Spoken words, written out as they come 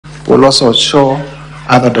will also show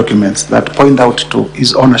other documents that point out to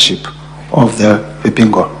his ownership of the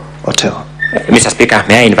Vipingo Hotel. Mr. Speaker,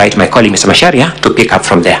 may I invite my colleague, Mr. Masharia, to pick up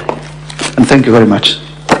from there? And thank you very much.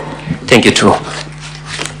 Thank you, too.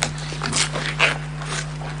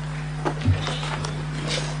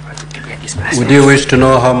 Would you wish to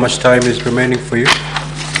know how much time is remaining for you?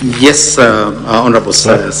 Yes, Honorable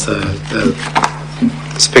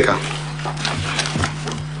Speaker.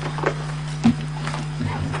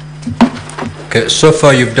 Okay, so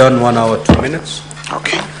far you've done 1 hour, 2 minutes.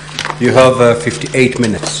 Okay. You have 58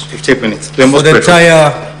 minutes. 58 minutes. For the entire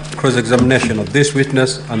cross-examination of this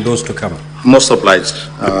witness and those to come. Most obliged,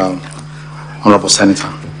 Honorable Senator.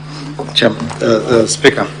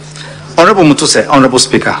 Speaker. Honorable Mtuse, Honorable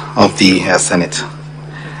Speaker of the Senate.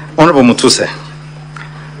 Honorable Mtuse.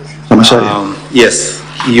 Yes,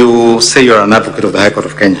 you say you're an advocate of the High Court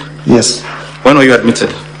of Kenya. Yes. When were you admitted?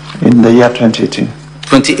 In the year 2018.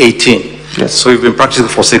 2018? Yes. So you've been practicing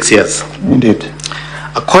for 6 years? Indeed.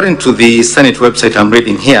 According to the Senate website I'm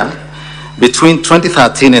reading here, between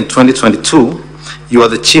 2013 and 2022, you are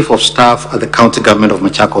the Chief of Staff at the County Government of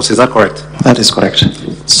Machakos. Is that correct? That is correct.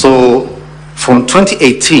 So from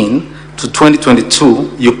 2018 to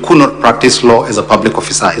 2022, you could not practice law as a public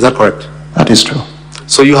officer. Is that correct? That is true.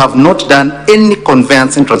 So you have not done any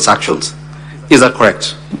conveyancing transactions. Is that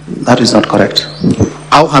correct? That is not correct.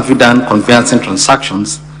 How have you done conveyancing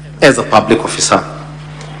transactions as a public officer?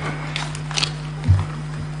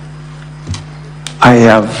 I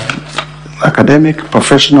have academic,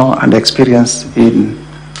 professional, and experience in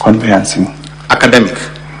conveyancing. Academic,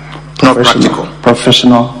 not practical.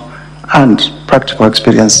 Professional and practical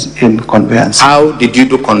experience in conveyancing. How did you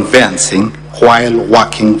do conveyancing while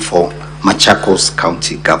working for Machakos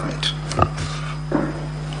County Government?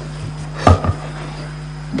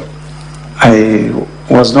 I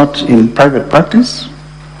was not in private practice,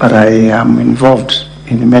 but I am involved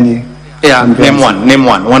in many. Yeah, name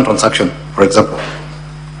one transaction, for example.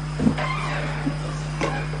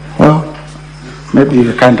 Well, maybe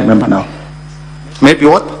I can't remember now. Maybe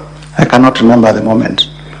what? I cannot remember at the moment.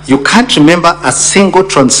 You can't remember a single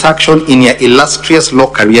transaction in your illustrious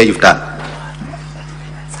law career you've done.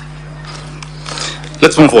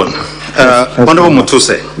 Let's move on. Honorable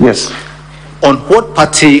Mtuse. Yes. On what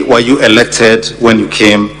party were you elected when you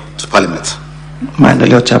came to Parliament?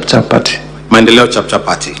 Maendeleo Chapter Party. Maendeleo Chapter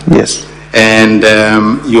Party. Yes. And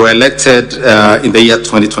you were elected in the year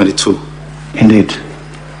 2022. Indeed.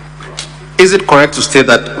 Is it correct to state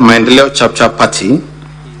that Maendeleo Chapter Party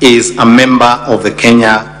is a member of the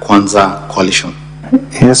Kenya Kwanza coalition?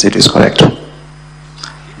 Yes, it is correct.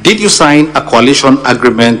 Did you sign a coalition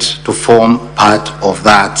agreement to form part of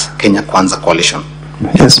that Kenya Kwanza coalition?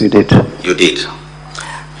 Yes, we did. You did.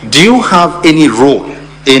 Do you have any role,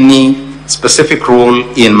 any specific role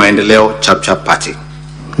in Maendeleo Chapter Party?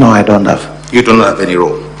 No, I don't have. You do not have any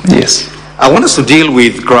role? Yes. I want us to deal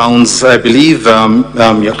with grounds. I believe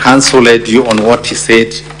your counsel led you on what he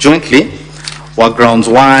said jointly were grounds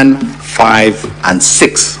 1, 5, and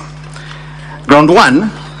 6. Ground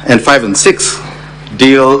 1 and 5 and 6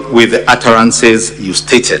 deal with the utterances you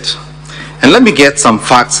stated. And let me get some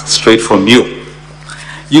facts straight from you.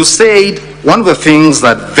 You said one of the things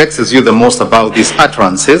that vexes you the most about these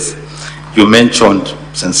utterances, you mentioned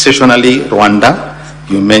sensationally Rwanda,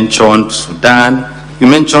 you mentioned Sudan, you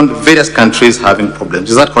mentioned various countries having problems.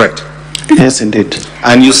 Is that correct? Yes, indeed.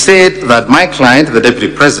 And you said that my client, the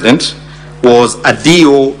deputy president, was a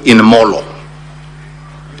DO in Molo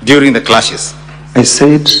during the clashes. I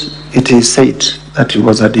said, it is said that he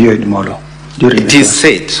was a DO in Molo. It is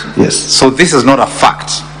said? Yes. So this is not a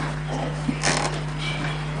fact?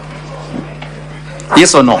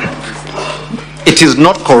 Yes or no? It is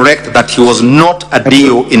not correct that he was not a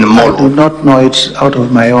DO in Molo. I do not know it out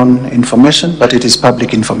of my own information, but it is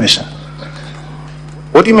public information.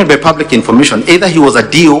 What do you mean by public information? Either he was a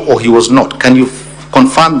DO or he was not. Can you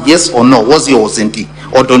confirm yes or no? Was he or wasn't he?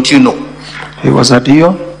 Or don't you know? He was a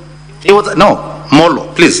DO? He was, no,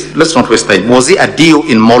 Molo, please, let's not waste time. Was he a DO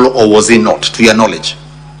in Molo or was he not, to your knowledge?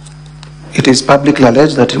 It is publicly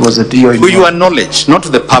alleged that he was a DO in Molo. To your knowledge, not to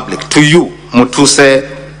the public, to you,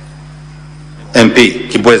 Mtuse MP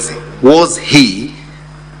Kibwezi, was he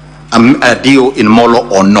a DO in Molo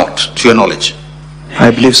or not, to your knowledge? I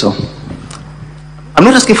believe so. I'm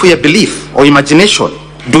not asking for your belief or imagination.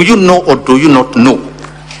 Do you know or do you not know?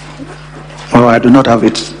 Oh, I do not have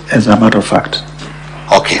it as a matter of fact.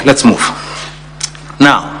 Okay, let's move.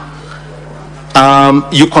 Now,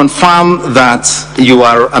 you confirm that you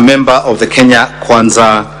are a member of the Kenya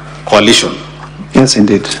Kwanza coalition. Yes,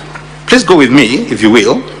 indeed. Please go with me, if you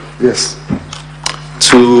will. Yes.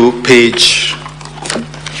 To page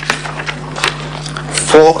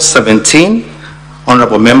 417,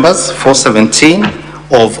 honorable members, 417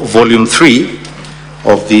 of volume 3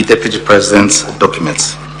 of the Deputy President's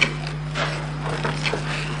documents.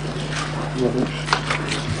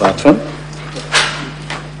 That one.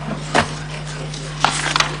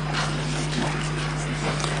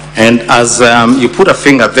 And as you put a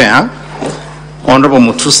finger there, Honorable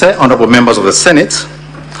Mtuse, honorable members of the Senate,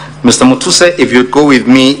 Mr. Mtuse, if you go with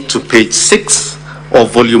me to page 6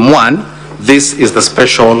 of volume 1, this is the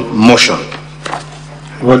special motion.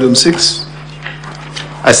 Volume 6.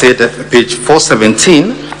 I said page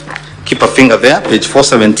 417, keep a finger there, page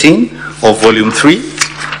 417 of volume 3.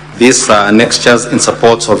 These are annexures in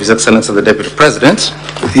support of His Excellency the Deputy President.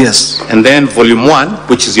 Yes. And then volume 1,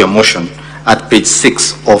 which is your motion, at page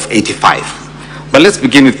 6 of 85. But let's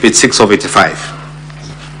begin with page 6 of 85.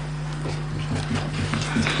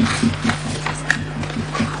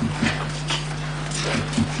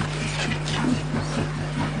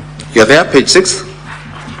 You're there, page 6?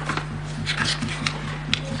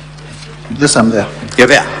 Yes, I'm there. You're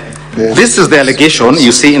there. Yes. This is the allegation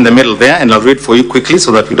you see in the middle there, and I'll read for you quickly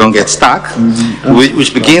so that we don't get stuck,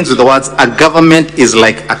 which begins with the words, a government is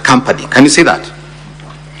like a company. Can you see that?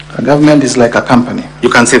 A government is like a company. You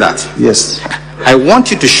can see that? Yes. I want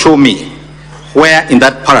you to show me where in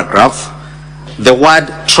that paragraph the word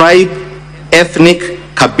tribe, ethnic,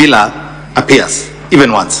 kabila appears,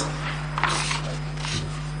 even once.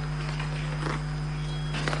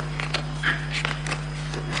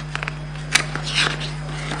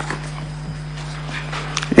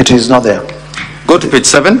 It is not there. Go to page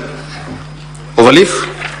 7, overleaf.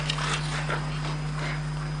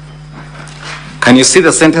 Can you see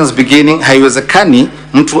the sentence beginning, haiwezekani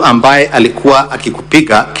mtu ambaye alikuwa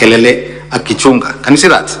akikupiga kelele akichunga? Can you see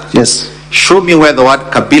that? Yes. Show me where the word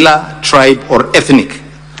kabila, tribe, or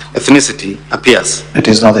ethnicity appears. It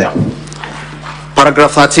is not there.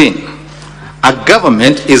 Paragraph 13. A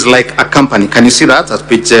government is like a company. Can you see that at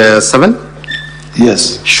page 7?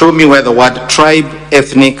 Yes. Show me where the word tribe,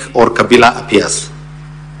 ethnic, or kabila appears.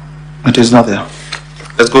 It is not there.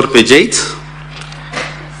 Let's go to page 8.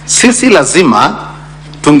 Sisi lazima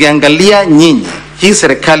tungeangalia nyinyi. Hii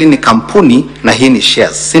serikali ni kampuni na hii ni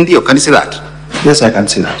shares. Si ndio? Can you see that? Yes, I can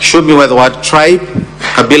see that. Show me where the word tribe,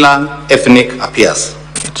 kabila, ethnic appears.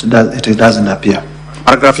 It doesn't appear.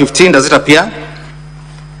 Paragraph 15, does it appear?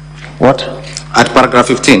 What? At paragraph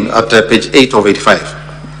 15, at page 8 of 85.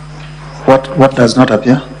 What does not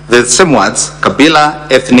appear? The same words,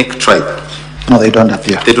 kabila, ethnic, tribe. No, they don't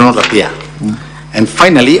appear. They do not appear. And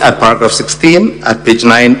finally, at paragraph 16, at page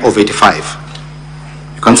 9 of 85.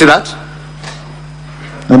 You can see that?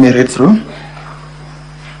 Let me read through.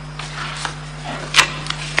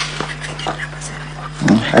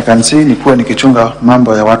 I can see nikuwa nikichunga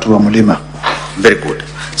mambo ya watu wa mlima. Very good.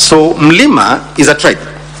 So Mlima is a tribe.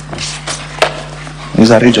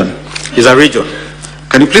 Is a region. Is a region.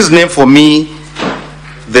 Can you please name for me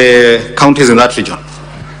the counties in that region?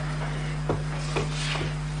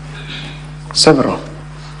 Several.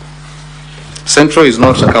 Central is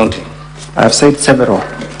not a county. I've said several.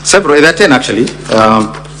 Several, there are 10 actually.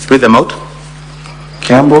 Read them out.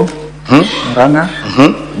 Kiambu, Murang'a,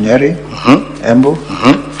 Nyeri, Embu,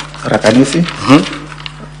 Rakanithi,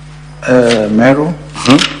 Meru,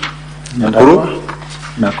 Nyandarua,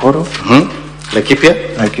 Nakuru,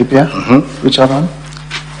 Laikipia. Which other one?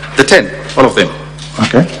 The 10, all of them.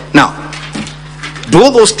 Okay. Now, do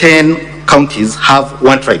all those 10 counties have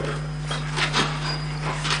one tribe?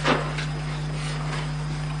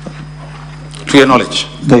 To your knowledge?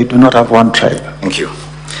 They do not have one tribe. Thank you.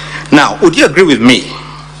 Now, would you agree with me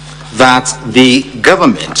that the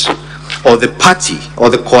government or the party or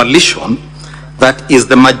the coalition that is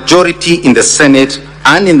the majority in the Senate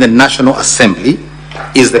and in the National Assembly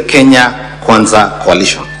is the Kenya Kwanza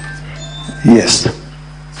coalition? Yes.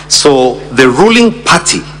 So the ruling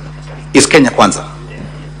party is Kenya Kwanza?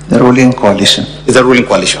 The ruling coalition. Is a ruling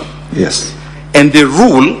coalition? Yes. And they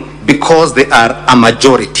rule because they are a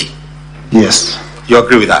majority? Yes. You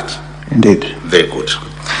agree with that? Indeed. Very good.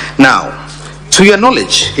 Now, to your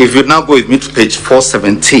knowledge, if you now go with me to page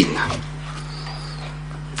 417,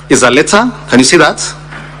 is a letter, can you see that?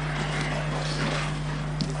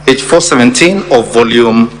 Page 417 of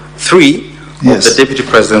volume 3 Yes. of the Deputy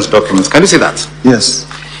President's documents. Can you see that? Yes.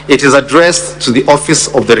 It is addressed to the Office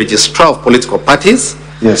of the Registrar of Political Parties.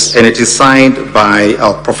 Yes. And it is signed by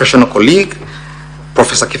our professional colleague,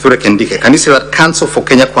 Professor Kithure Kindike. Can you see that? Council for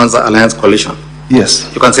Kenya Kwanza Alliance Coalition.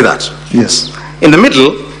 Yes. You can see that? Yes. In the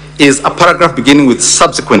middle is a paragraph beginning with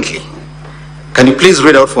subsequently. Can you please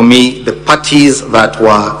read out for me the parties that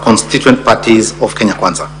were constituent parties of Kenya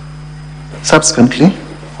Kwanza? Subsequently,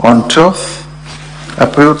 on 12th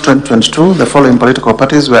April 2022, the following political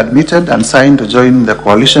parties were admitted and signed to join the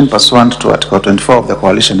coalition pursuant to Article 24 of the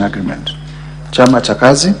coalition agreement. Chama cha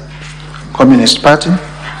Kazi, Communist Party,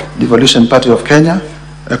 Devolution Party of Kenya,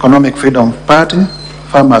 Economic Freedom Party,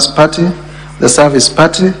 Farmers Party, the Service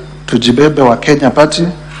Party, Tujibebe wa Kenya Party,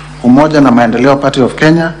 Umoja na Maendeleo Party of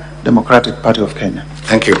Kenya, Democratic Party of Kenya.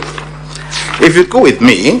 Thank you. If you go with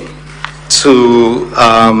me to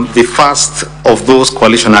the first of those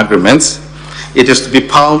coalition agreements, it is to be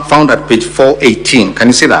found at page 418. Can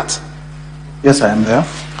you see that? Yes, I am there.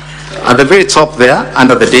 At the very top there,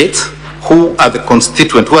 under the date, who are the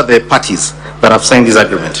constituent, who are the parties that have signed this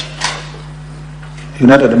agreement?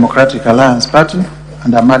 United Democratic Alliance Party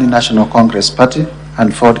and Amani National Congress Party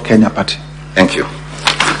and Ford Kenya Party. Thank you.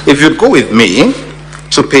 If you'd go with me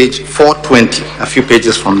to page 420, a few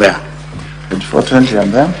pages from there. Page 420,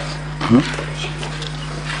 I'm there.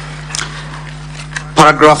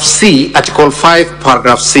 Paragraph C, Article 5,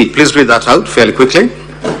 Paragraph C. Please read that out fairly quickly.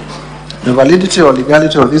 The validity or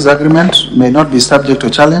legality of this agreement may not be subject to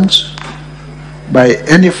challenge by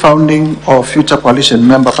any founding or future coalition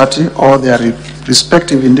member party or their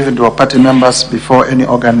respective individual party members before any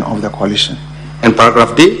organ of the coalition. And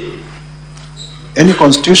Paragraph D? Any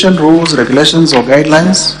constitution, rules, regulations, or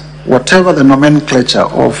guidelines, whatever the nomenclature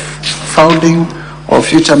of founding or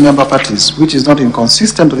future member parties, which is not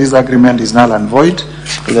inconsistent with this agreement, is null and void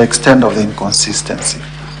to the extent of the inconsistency.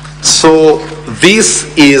 So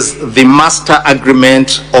this is the master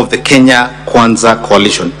agreement of the Kenya Kwanza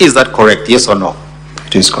coalition. Is that correct? Yes or no?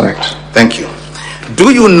 It is correct. Thank you.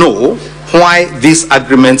 Do you know why these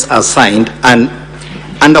agreements are signed and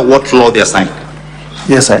under what law they are signed?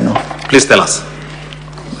 Yes, I know. Please tell us.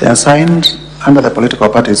 They are signed under the Political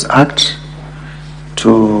Parties Act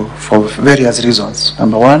for various reasons.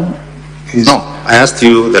 Number one is... No, I asked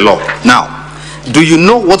you the law. Now, do you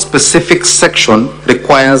know what specific section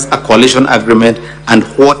requires a coalition agreement and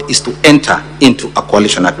what is to enter into a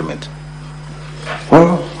coalition agreement?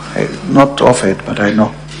 Well, not offered, but I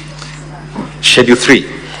know. Schedule 3.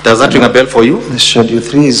 Does that ring a bell for you? The Schedule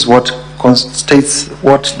 3 is what states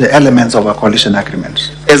what the elements of a coalition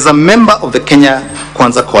agreement. As a member of the Kenya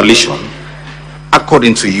Kwanza coalition,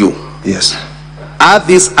 according to you, yes, are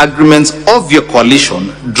these agreements of your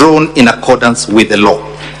coalition drawn in accordance with the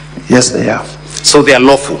law? Yes, they are. So they are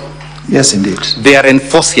lawful? Yes, indeed. They are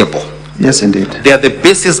enforceable? Yes, indeed. They are the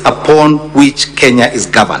basis upon which Kenya is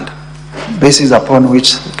governed? Basis upon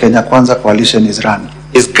which Kenya Kwanza coalition is run.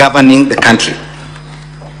 Is governing the country?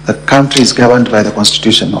 The country is governed by the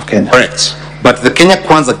Constitution of Kenya. Correct. But the Kenya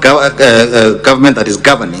Kwanza government that is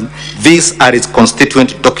governing, these are its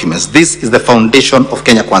constituent documents. This is the foundation of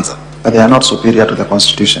Kenya Kwanza. But they are not superior to the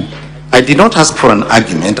Constitution. I did not ask for an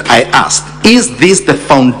argument. I asked, is this the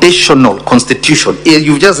foundational constitution?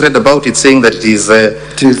 You've just read about it saying that it is...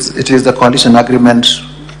 It is the coalition agreement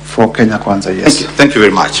for Kenya Kwanza, yes. Thank you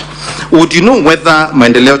very much. Would you know whether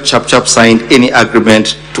Maendeleo Chap signed any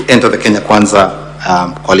agreement to enter the Kenya Kwanza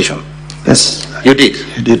coalition? Yes. You did?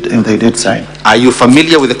 They did sign. Are you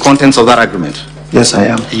familiar with the contents of that agreement? Yes, I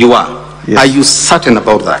am. You are? Yes. Are you certain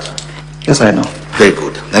about that? Yes, I know. Very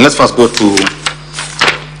good. Then let's first go to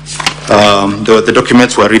the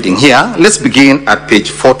documents we're reading here. Let's begin at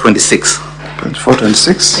page 426. Page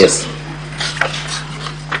 426? Yes.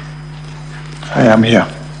 I am here.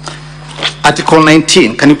 Article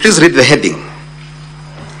 19. Can you please read the heading?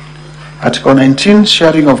 Article 19,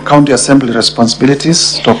 sharing of county assembly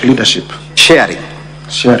responsibilities, top leadership. Sharing.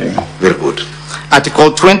 Sharing. Very good.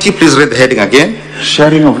 Article 20, please read the heading again.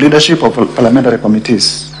 Sharing of leadership of parliamentary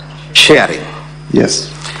committees. Sharing.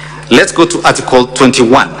 Yes. Let's go to Article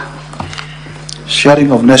 21.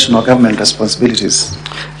 Sharing of national government responsibilities.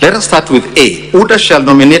 Let us start with A. UDA shall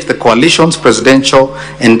nominate the coalition's presidential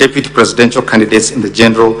and deputy presidential candidates in the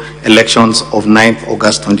general elections of 9th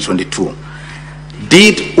August 2022.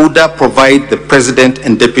 Did UDA provide the president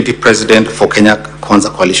and deputy president for Kenya Kwanza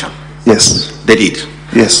coalition? Yes. They did?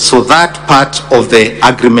 Yes. So that part of the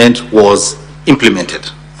agreement was implemented?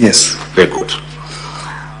 Yes. Very good.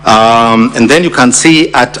 And then you can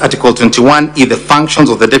see at Article 21, the functions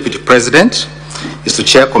of the deputy president is to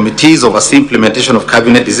chair committees, oversee implementation of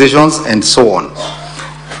cabinet decisions, and so on.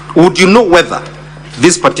 Would you know whether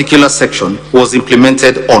this particular section was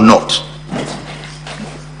implemented or not?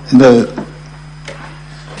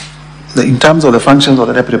 In terms of the functions of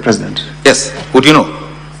the deputy president? Yes. Would you know?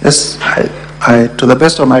 Yes. To the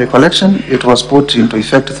best of my recollection, it was put into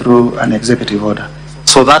effect through an executive order.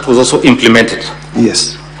 So that was also implemented?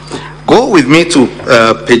 Yes. Go with me to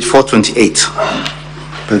page 428.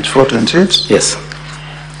 Page 428? Yes.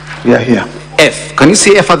 We are here. F. Can you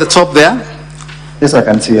see F at the top there? Yes, I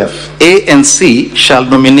can see F. ANC shall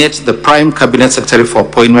nominate the Prime Cabinet Secretary for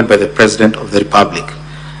appointment by the President of the Republic.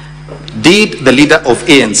 Did the leader of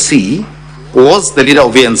ANC, was the leader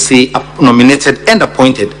of ANC nominated and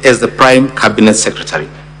appointed as the Prime Cabinet Secretary?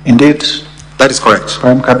 Indeed. That is correct.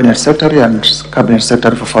 Prime Cabinet Secretary and Cabinet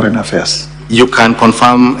Secretary for Foreign Affairs. You can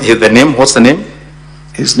confirm the name. What's the name?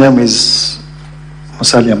 His name is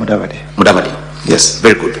Musalia Mudavadi. Mudavadi. Yes.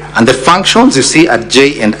 Very good. And the functions you see at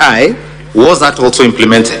J and I, was that also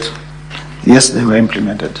implemented? Yes, they were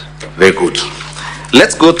implemented. Very good.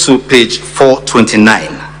 Let's go to page 429.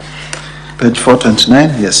 Page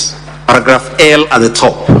 429, yes. Paragraph L at the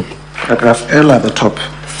top. Paragraph L at the top.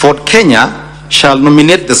 Ford Kenya shall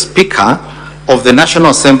nominate the Speaker of the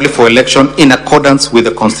National Assembly for election in accordance with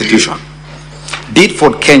the Constitution. Did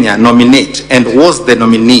Ford Kenya nominate, and was the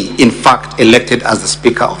nominee in fact elected as the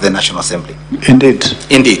Speaker of the National Assembly? Indeed.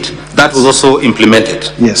 Indeed. That was also implemented?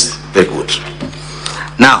 Yes. Very good.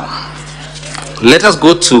 Now, let us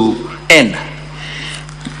go to N.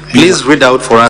 Please read out for us